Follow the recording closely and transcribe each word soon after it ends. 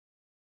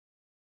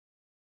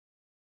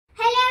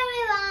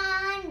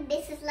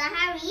is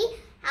Lahari.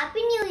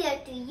 Happy New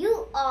Year to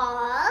you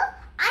all.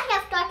 I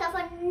have thought of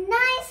a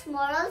nice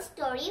moral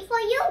story for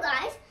you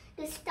guys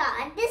to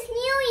start this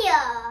new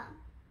year.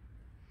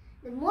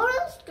 The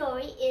moral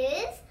story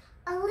is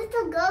a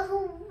little girl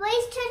who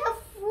wasted her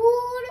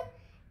food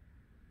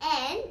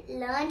and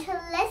learned her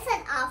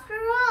lesson after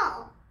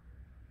all.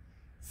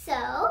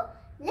 So,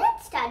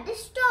 let's start the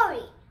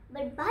story.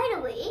 But by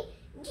the way,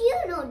 do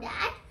you know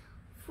that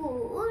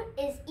food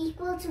is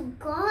equal to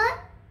God?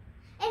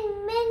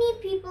 And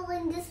many people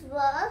in this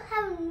world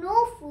have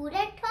no food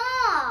at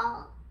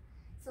all.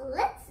 So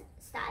let's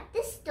start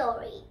this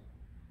story.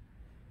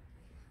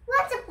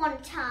 Once upon a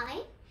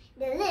time,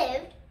 there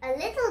lived a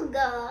little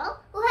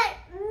girl who had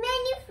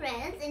many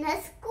friends in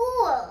her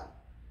school.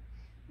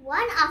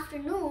 One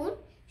afternoon,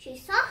 she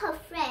saw her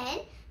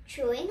friend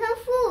throwing her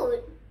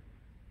food.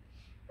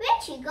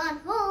 When she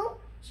got home,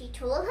 she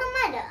told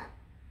her mother.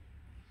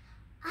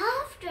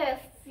 After a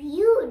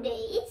few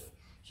days,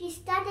 she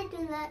started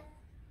to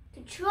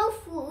throw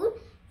food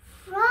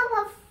from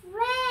her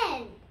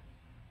friend.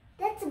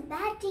 That's a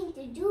bad thing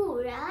to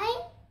do,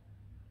 right?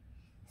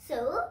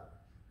 So,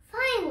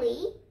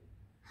 finally,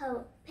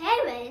 her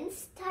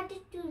parents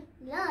started to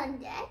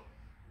learn that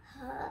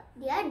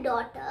their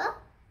daughter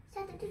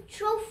started to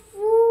throw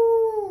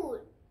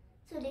food.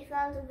 So they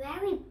felt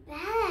very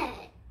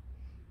bad.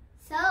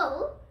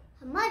 So,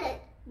 her mother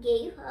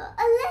gave her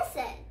a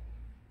lesson.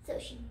 So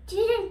she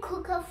didn't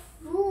cook her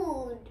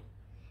food.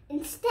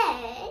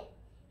 Instead,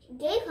 she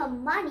gave her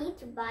money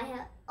to buy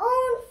her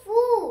own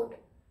food.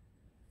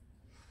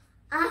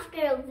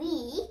 After a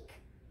week,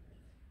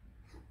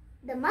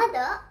 the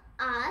mother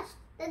asked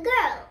the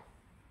girl,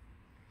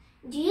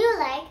 "Do you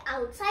like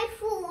outside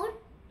food?"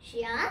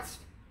 she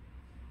asked.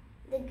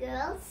 The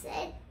girl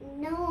said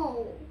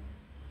no.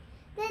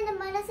 Then the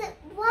mother said,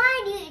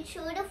 "Why do you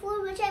throw the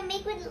food which I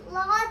make with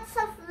lots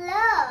of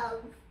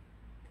love?"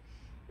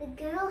 The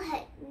girl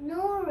had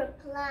no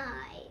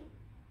reply.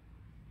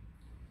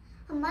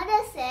 Her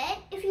mother said,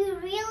 "If you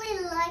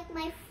really like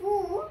my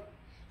food,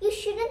 you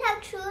shouldn't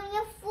have thrown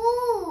your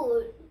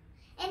food.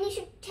 And you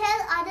should tell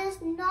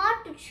others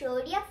not to throw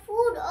their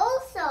food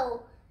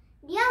also.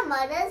 Their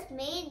mothers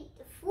made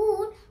the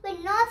food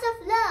with lots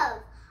of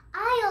love.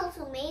 I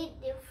also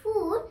made the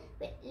food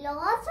with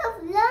lots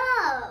of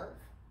love."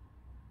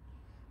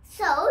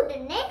 So the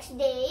next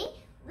day,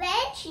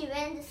 when she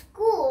went to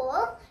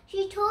school,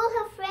 she told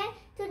her friend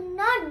to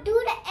not do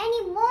that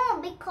anymore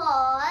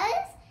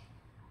because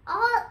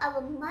all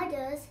our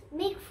mothers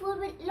make food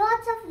with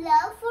lots of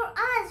love for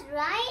us,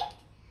 right?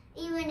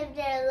 Even if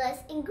there are less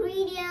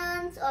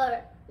ingredients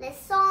or less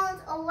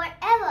salt or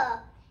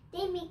whatever,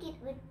 they make it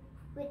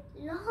with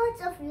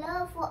lots of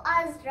love for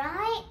us,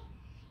 right?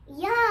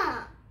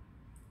 Yeah.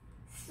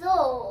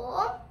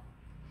 So,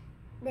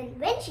 then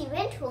when she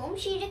went home,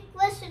 she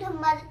requested her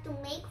mother to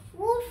make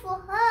food for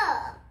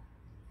her.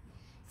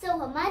 So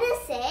her mother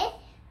said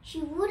she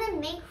wouldn't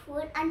make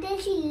food until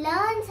she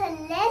learns her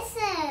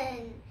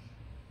lesson.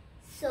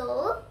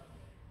 So,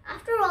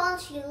 after all,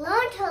 she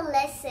learned her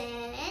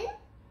lesson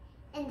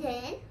and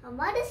then her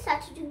mother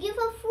started to give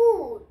her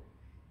food.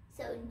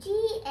 So,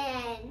 the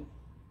end.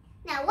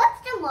 Now,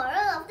 what's the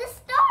moral of the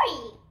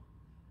story?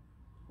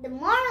 The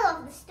moral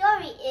of the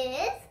story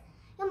is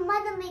your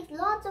mother makes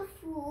lots of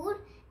food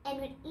and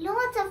with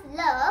lots of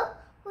love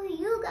for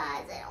you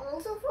guys and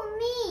also for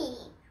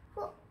me,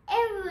 for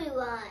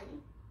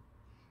everyone.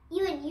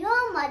 Even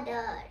your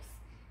mothers,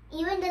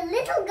 even the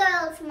little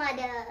girl's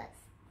mothers.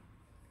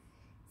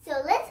 So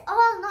let's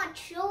all not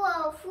throw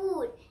our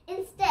food.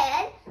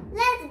 Instead,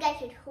 let's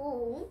get it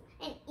home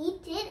and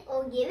eat it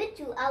or give it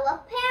to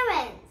our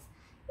parents.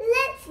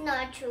 Let's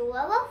not throw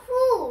our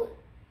food.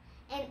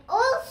 And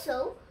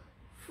also,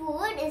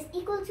 food is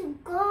equal to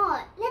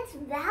God. Let's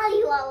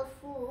value our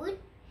food.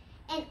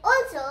 And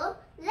also,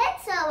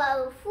 let's serve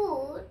our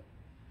food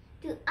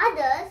to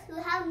others who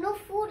have no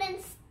food and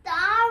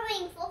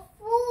starving for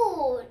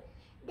food.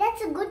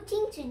 That's a good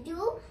thing to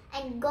do,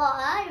 and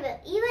God will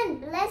even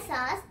bless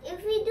us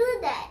if we do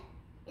that.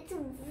 It's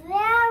a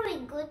very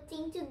good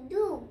thing to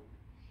do.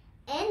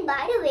 And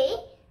by the way,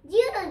 do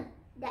you know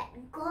that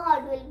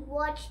God will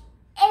watch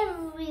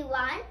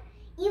everyone?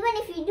 Even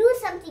if you do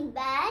something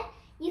bad,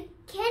 you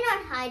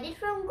cannot hide it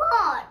from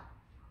God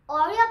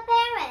or your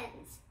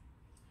parents.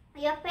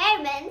 Your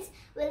parents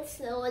will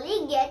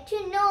slowly get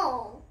to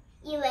know.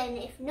 Even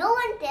if no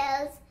one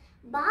tells,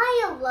 by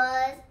your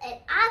words and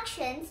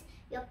actions,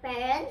 your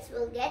parents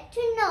will get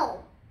to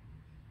know.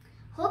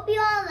 Hope you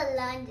all will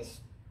learn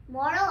this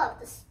moral of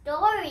the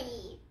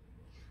story.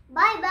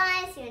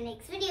 Bye-bye. See you in the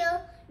next video.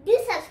 Do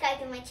subscribe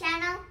to my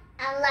channel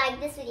and like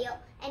this video.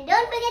 And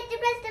don't forget to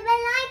press the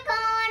bell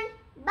icon.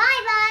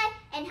 Bye-bye.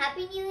 And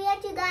Happy New Year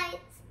to you guys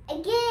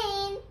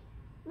again.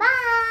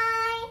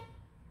 Bye.